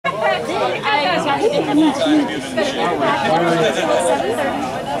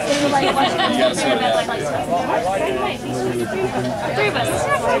Three of us.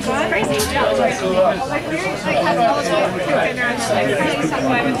 Crazy. Like we had all the dinner and like Brittany stopped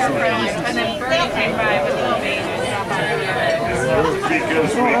by with her friends, and then Brittany came by with little baby and stopped by her.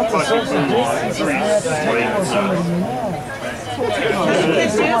 Because we fucking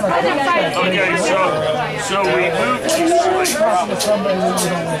okay, so we moved to sleep.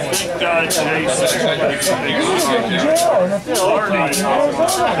 Thank God today's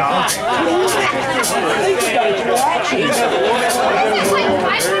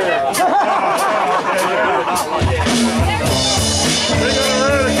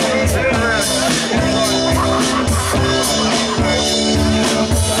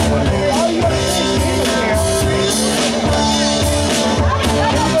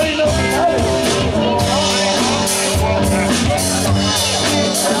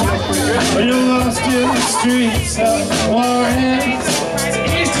When you're lost in the streets of Warren,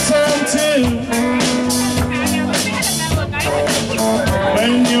 it's time too.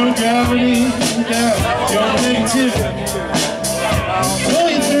 When you're driving down your negativity, pull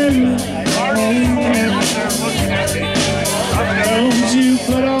you through. Don't you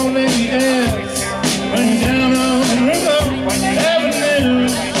put on any ads when you're down on Remote Avenue.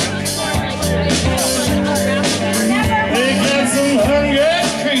 They got some hungry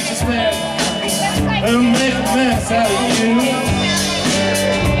creatures there. They'll make a mess out of you.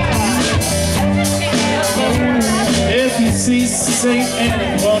 If you see St.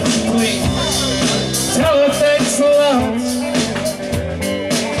 Annie, won't you please tell her thanks a lot.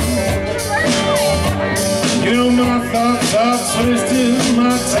 You know my thoughts are twisted,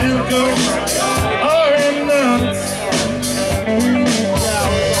 my tentacles are in knots,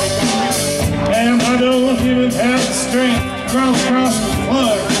 and I don't even have the strength to crawl across the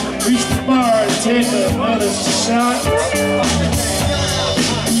floor, reach the bar and take another shot.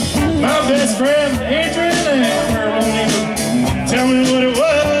 My best friend Adrian and Engfer won't even tell me what it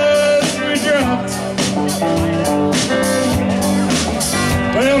was we dropped.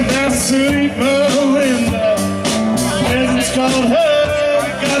 Well, now sweet Melinda, peasants called her,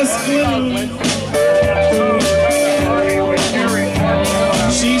 got us glued.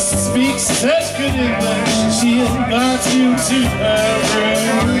 She speaks such good English, she invites you to her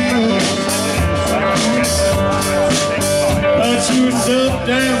room. But you were so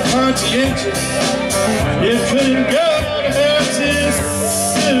damn conscientious, you couldn't go to her too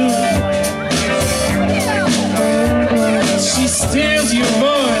soon. She steals your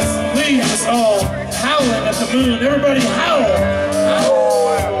voice, leaves us all howling at the moon. Everybody howl!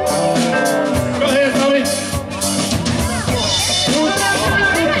 Go ahead, Bobby.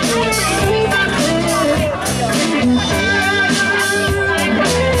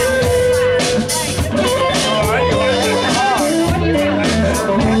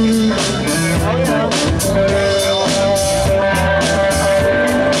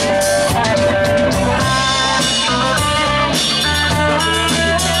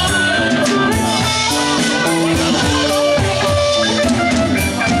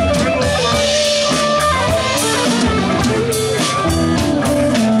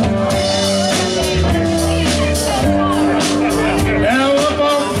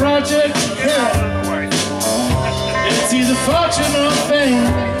 Fortune or fame,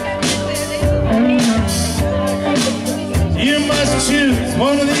 you must choose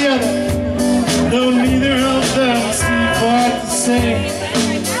one or the other, though neither of them seem quite the same.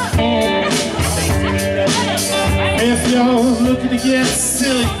 If you're looking to get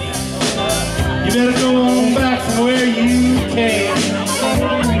silly, you better go on back from where you came.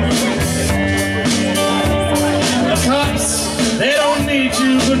 The cops, they don't need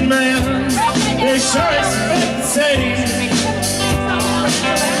you, but man, they sure expect the same.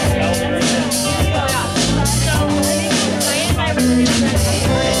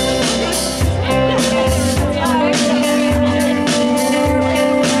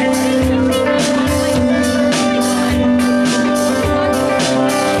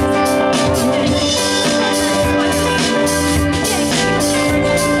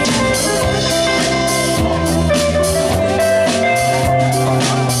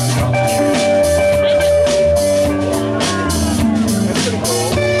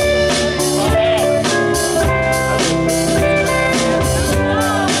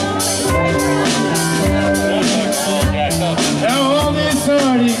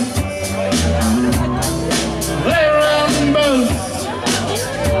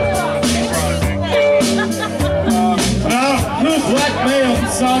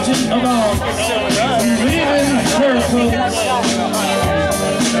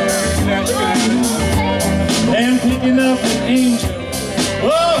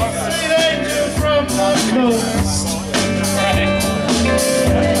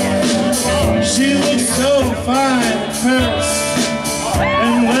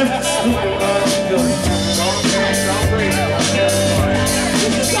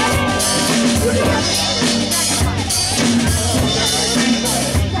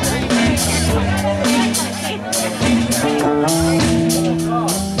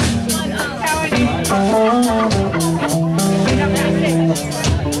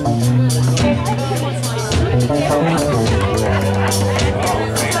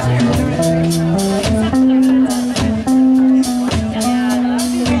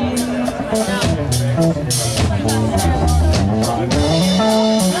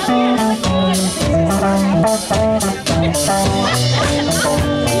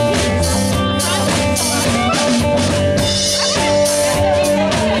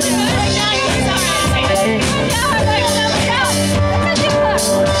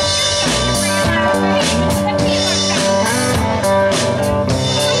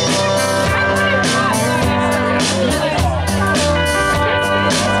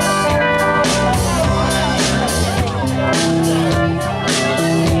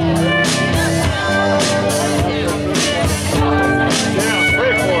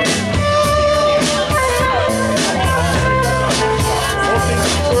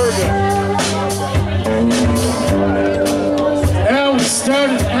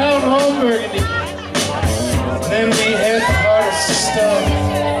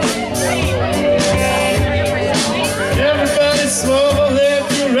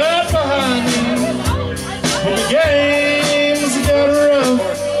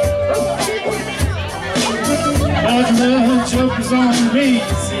 Jokers on me. I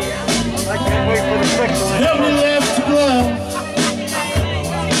can't wait for the second one. Then we left to blow.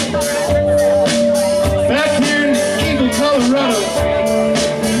 Back here in Eagle, Colorado,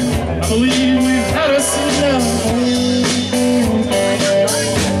 I believe we've had us enough.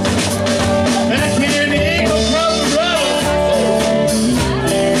 Back here in Eagle, Colorado,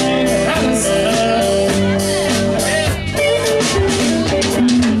 we've had us enough.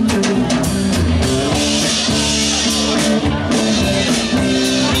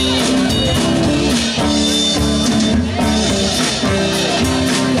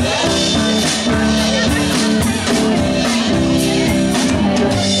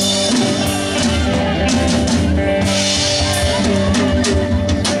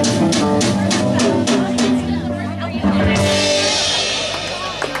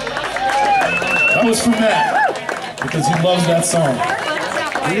 That was from Matt, because he loves that song.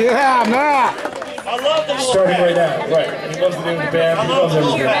 Yeah, Matt! I love the Starting right now, right. He loves the name of the band, he loves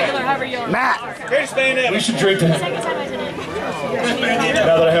everything. Matt! Greatest band ever. We should drink to him. Now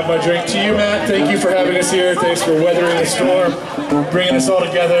that I have my drink, to you, Matt, thank you for having us here. Thanks for weathering the storm, bringing us all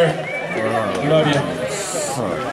together. Love you.